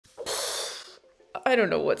I don't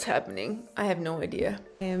know what's happening. I have no idea.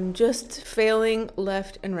 I am just failing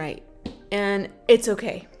left and right. And it's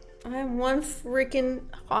okay. I'm one freaking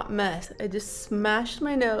hot mess. I just smashed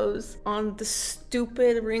my nose on the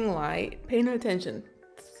stupid ring light. Pay no attention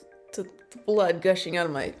to the blood gushing out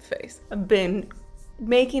of my face. I've been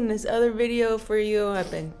making this other video for you.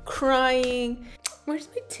 I've been crying. Where's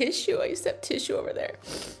my tissue? I used to have tissue over there.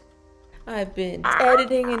 I've been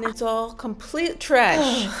editing and it's all complete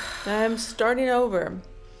trash. I'm starting over.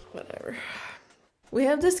 Whatever. We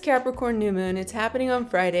have this Capricorn new moon. It's happening on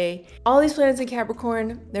Friday. All these planets in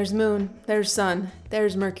Capricorn, there's moon, there's sun,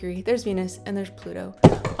 there's Mercury, there's Venus, and there's Pluto.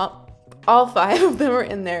 All 5 of them are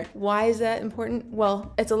in there. Why is that important?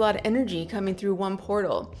 Well, it's a lot of energy coming through one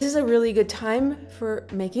portal. This is a really good time for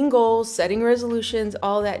making goals, setting resolutions,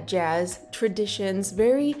 all that jazz, traditions,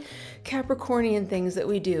 very Capricornian things that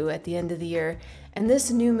we do at the end of the year. And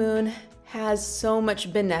this new moon has so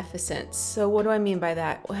much beneficence. So what do I mean by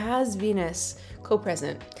that? Well, it has Venus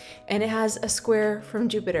co-present and it has a square from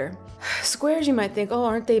Jupiter. Squares, you might think, oh,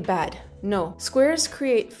 aren't they bad? No, squares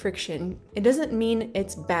create friction. It doesn't mean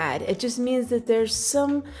it's bad. It just means that there's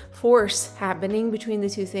some force happening between the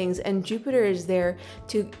two things, and Jupiter is there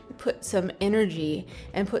to put some energy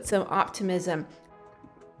and put some optimism.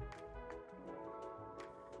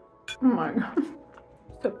 Oh my God.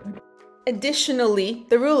 So good. Additionally,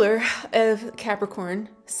 the ruler of Capricorn,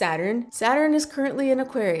 Saturn is currently in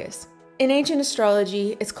Aquarius. In ancient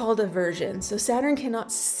astrology, it's called aversion. So Saturn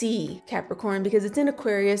cannot see Capricorn because it's in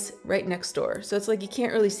Aquarius right next door. So it's like you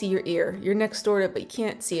can't really see your ear. You're next door to it, but you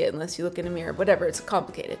can't see it unless you look in a mirror. Whatever, it's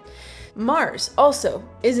complicated. Mars also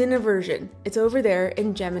is in aversion. It's over there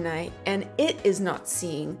in Gemini, and it is not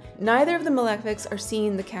seeing. Neither of the malefics are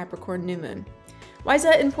seeing the Capricorn new moon. Why is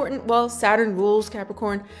that important? Well, Saturn rules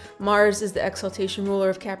Capricorn, Mars is the exaltation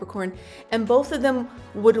ruler of Capricorn, and both of them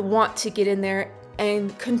would want to get in there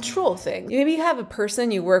and control things. Maybe you have a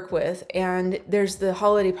person you work with and there's the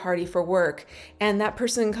holiday party for work, and that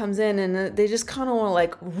person comes in and they just kind of want to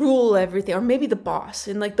like rule everything, or maybe the boss,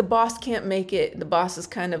 and like the boss can't make it. The boss is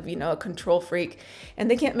kind of, you know, a control freak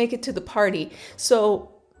and they can't make it to the party.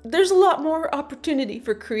 So there's a lot more opportunity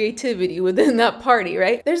for creativity within that party,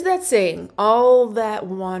 right? There's that saying, all that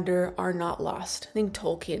wander are not lost. I think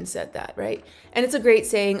Tolkien said that, right? And it's a great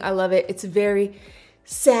saying. I love it. It's very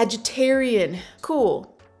Sagittarian.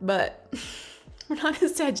 Cool, but we're not in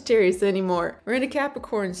Sagittarius anymore. We're in a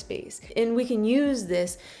Capricorn space, and we can use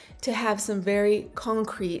this to have some very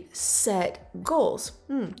concrete set goals.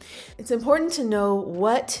 It's important to know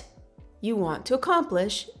what you want to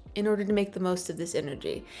accomplish in order to make the most of this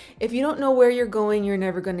energy. If you don't know where you're going, you're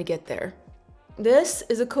never going to get there. This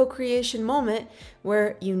is a co-creation moment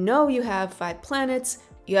where you know you have 5 planets,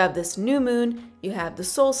 you have this new moon, you have the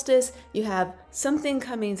solstice, you have something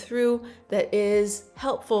coming through that is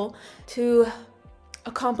helpful to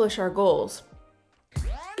accomplish our goals.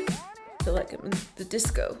 I feel like I'm in the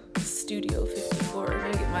disco, Studio 54. I'm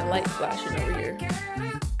gonna get my light flashing over here.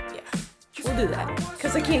 Yeah, we'll do that,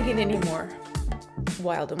 because I can't get any more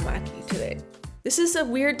wild and wacky today. This is a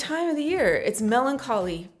weird time of the year. It's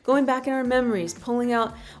melancholy, going back in our memories, pulling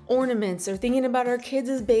out ornaments or thinking about our kids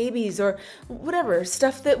as babies or whatever,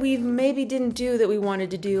 stuff that we maybe didn't do that we wanted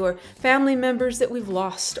to do, or family members that we've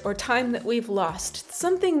lost, or time that we've lost,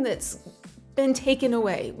 something that's been taken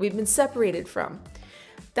away, we've been separated from.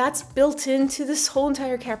 That's built into this whole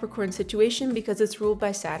entire Capricorn situation because it's ruled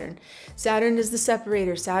by Saturn. Saturn is the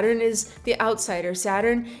separator. Saturn is the outsider.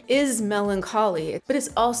 Saturn is melancholy, but it's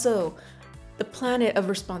also the planet of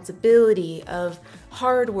responsibility, of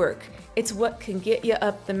hard work. It's what can get you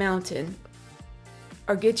up the mountain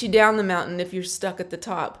or get you down the mountain if you're stuck at the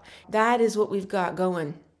top. That is what we've got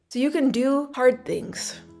going. So you can do hard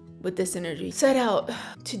things with this energy. Set out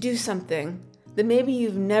to do something that maybe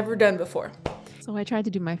you've never done before. So I tried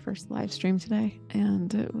to do my first live stream today,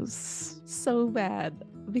 and it was so bad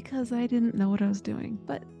because I didn't know what I was doing.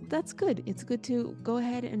 But that's good. It's good to go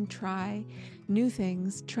ahead and try new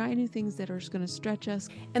things that are going to stretch us.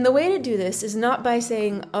 And the way to do this is not by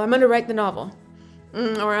saying, oh, I'm going to write the novel,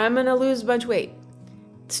 or I'm going to lose a bunch of weight.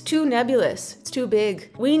 It's too nebulous. It's too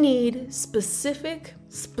big. We need specific,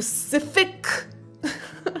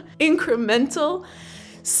 incremental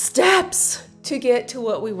steps to get to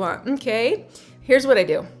what we want, okay? Here's what I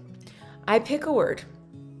do. I pick a word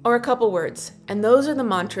or a couple words, and those are the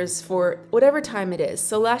mantras for whatever time it is.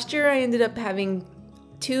 So last year I ended up having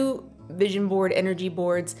 2 vision board energy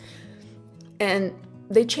boards, and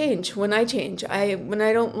they change when I change. When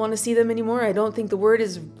I don't want to see them anymore, I don't think the word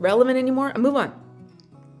is relevant anymore, I move on.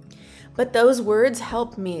 But those words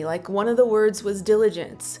help me. Like one of the words was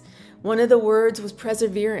diligence. One of the words was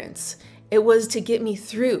perseverance. It was to get me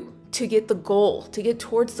through, to get the goal, to get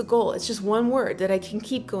towards the goal. It's just one word that I can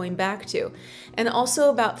keep going back to. And also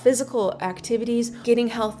about physical activities, getting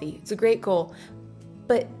healthy. It's a great goal,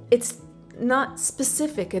 but it's not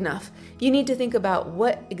specific enough. You need to think about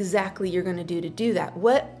what exactly you're going to do that.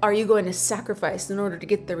 What are you going to sacrifice in order to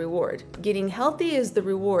get the reward? Getting healthy is the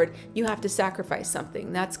reward. You have to sacrifice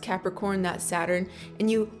something. That's Capricorn, that's Saturn, and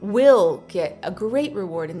you will get a great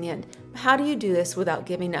reward in the end. How do you do this without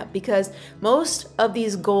giving up? Because most of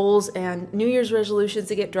these goals and New Year's resolutions,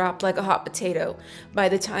 they get dropped like a hot potato by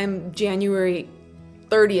the time January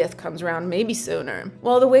 30th comes around, maybe sooner.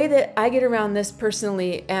 Well, the way that I get around this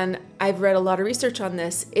personally, and I've read a lot of research on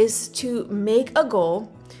this, is to make a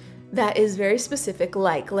goal that is very specific.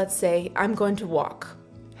 Like, let's say I'm going to walk.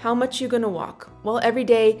 How much are you going to walk? Well, every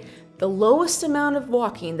day, the lowest amount of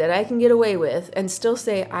walking that I can get away with and still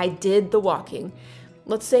say I did the walking.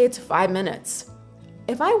 Let's say it's 5 minutes.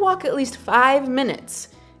 If I walk at least 5 minutes,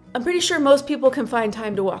 I'm pretty sure most people can find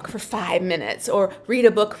time to walk for 5 minutes or read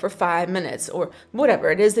a book for 5 minutes or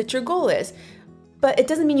whatever it is that your goal is. But it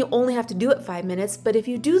doesn't mean you only have to do it 5 minutes. But if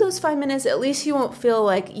you do those 5 minutes, at least you won't feel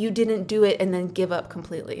like you didn't do it and then give up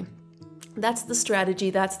completely. That's the strategy.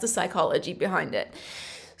 That's the psychology behind it.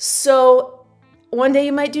 So one day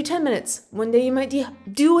you might do 10 minutes. One day you might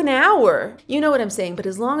do an hour. You know what I'm saying. But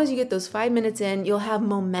as long as you get those 5 minutes in, you'll have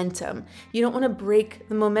momentum. You don't want to break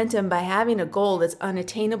the momentum by having a goal that's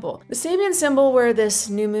unattainable. The Sabian symbol where this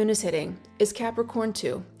new moon is hitting is Capricorn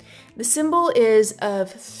 2. The symbol is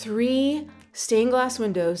of 3 stained glass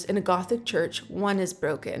windows in a Gothic church. One is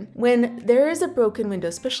broken. When there is a broken window,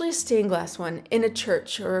 especially a stained glass one, in a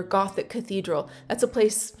church or a Gothic cathedral, that's a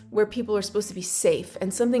place where people are supposed to be safe,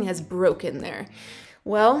 and something has broken there.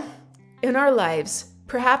 Well, in our lives,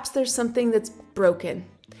 perhaps there's something that's broken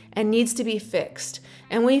and needs to be fixed.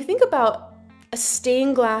 And when you think about a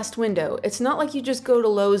stained glass window, it's not like you just go to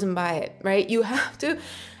Lowe's and buy it, right? You have to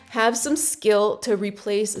have some skill to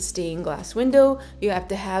replace a stained glass window. You have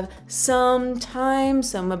to have some time,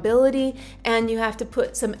 some ability, and you have to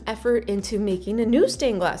put some effort into making a new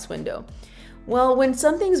stained glass window. Well, when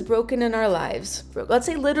something's broken in our lives, let's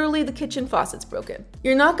say literally the kitchen faucet's broken,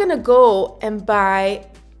 you're not gonna go and buy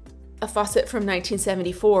a faucet from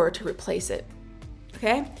 1974 to replace it,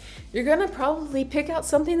 okay? You're gonna probably pick out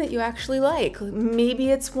something that you actually like. Maybe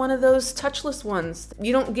it's one of those touchless ones.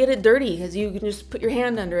 You don't get it dirty because you can just put your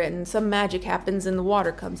hand under it and some magic happens and the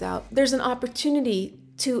water comes out. There's an opportunity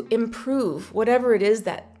to improve whatever it is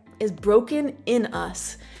that is broken in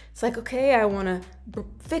us. It's like, okay, I wanna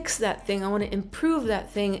fix that thing. I wanna improve that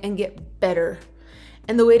thing and get better.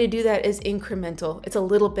 And the way to do that is incremental. It's a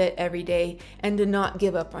little bit every day, and to not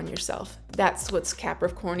give up on yourself. That's what's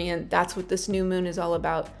Capricornian. That's what this new moon is all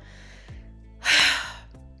about.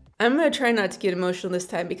 I'm gonna try not to get emotional this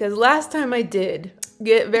time, because last time I did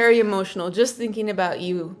get very emotional just thinking about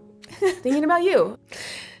you. Thinking about you.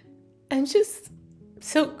 I'm just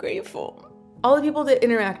so grateful. All the people that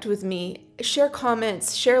interact with me, share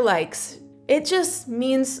comments, share likes. It just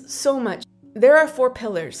means so much. There are 4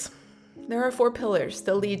 pillars. There are 4 pillars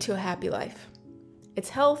that lead to a happy life. It's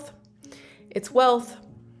health, it's wealth,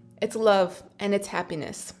 it's love, and it's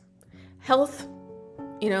happiness. Health,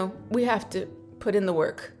 we have to put in the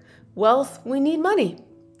work. Wealth, we need money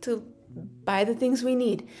to buy the things we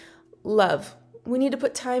need. Love, we need to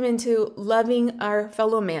put time into loving our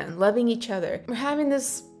fellow man, loving each other. We're having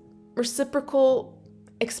this reciprocal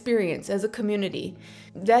experience as a community.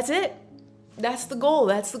 That's it. That's the goal.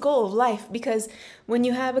 That's the goal of life. Because when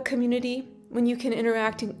you have a community, when you can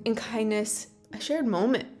interact in kindness, a shared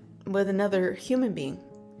moment with another human being,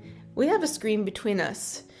 we have a screen between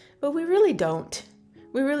us, but we really don't.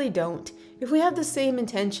 We really don't. If we have the same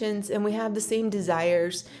intentions and we have the same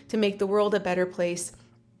desires to make the world a better place,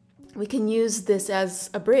 we can use this as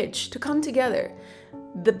a bridge to come together.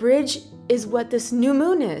 The bridge is what this new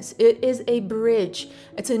moon is. It is a bridge.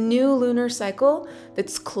 It's a new lunar cycle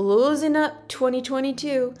that's closing up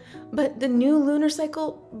 2022, but the new lunar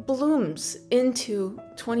cycle blooms into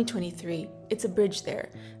 2023. It's a bridge there.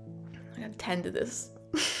 I gotta tend to this.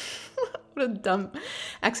 What a dumb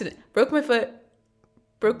accident. Broke my foot,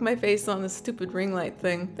 broke my face on this stupid ring light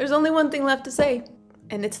thing. There's only one thing left to say,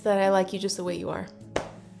 and it's that I like you just the way you are.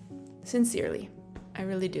 Sincerely, I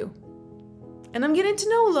really do. And I'm getting to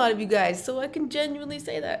know a lot of you guys, so I can genuinely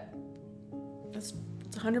say that. It's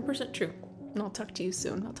 100% true. And I'll talk to you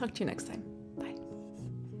soon. I'll talk to you next time. Bye.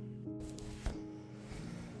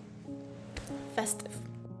 Festive.